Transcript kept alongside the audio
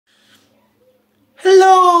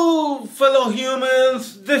Hello fellow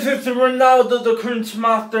humans, this is Ronaldo the Cringe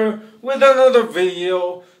Master with another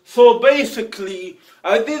video. So basically,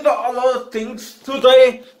 I did a lot of things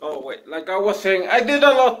today. Like I was saying, I did a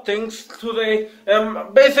lot of things today.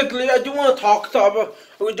 Basically, I do want to talk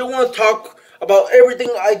about everything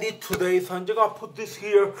I did today. So I'm just gonna put this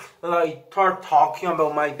here and I start talking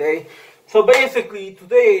about my day. So basically,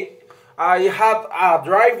 today I had a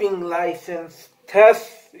driving license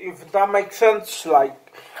test, if that makes sense. Like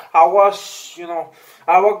I was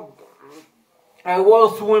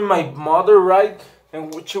with my mother, right?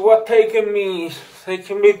 And she was taking me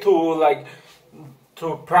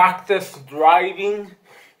to practice driving,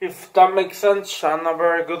 if that makes sense. I'm not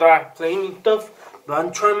very good at playing stuff, but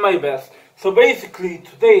I'm trying my best. So basically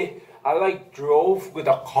today I drove with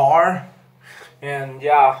a car, and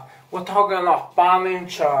yeah, we're talking about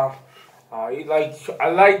Spanish. I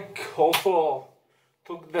also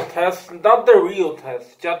took the test, not the real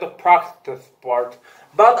test, just the practice part.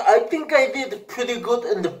 But I think I did pretty good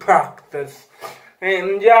in the practice.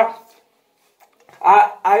 And yeah,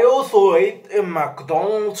 I also ate in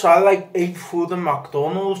McDonald's. I ate food in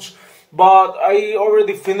McDonald's, but I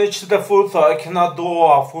already finished the food, so I cannot do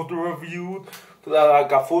a food review,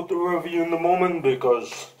 in the moment,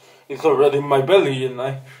 because it's already in my belly, and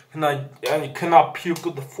I cannot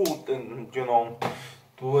puke the food and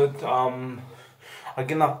do it. I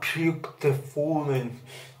cannot puke the food, and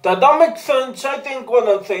that makes sense. I think what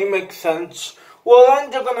I'm saying makes sense. Well, I'm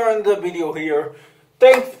just gonna end the video here.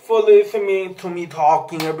 Thanks for listening to me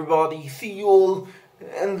talking, everybody. See you all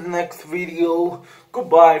in the next video.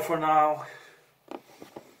 Goodbye for now.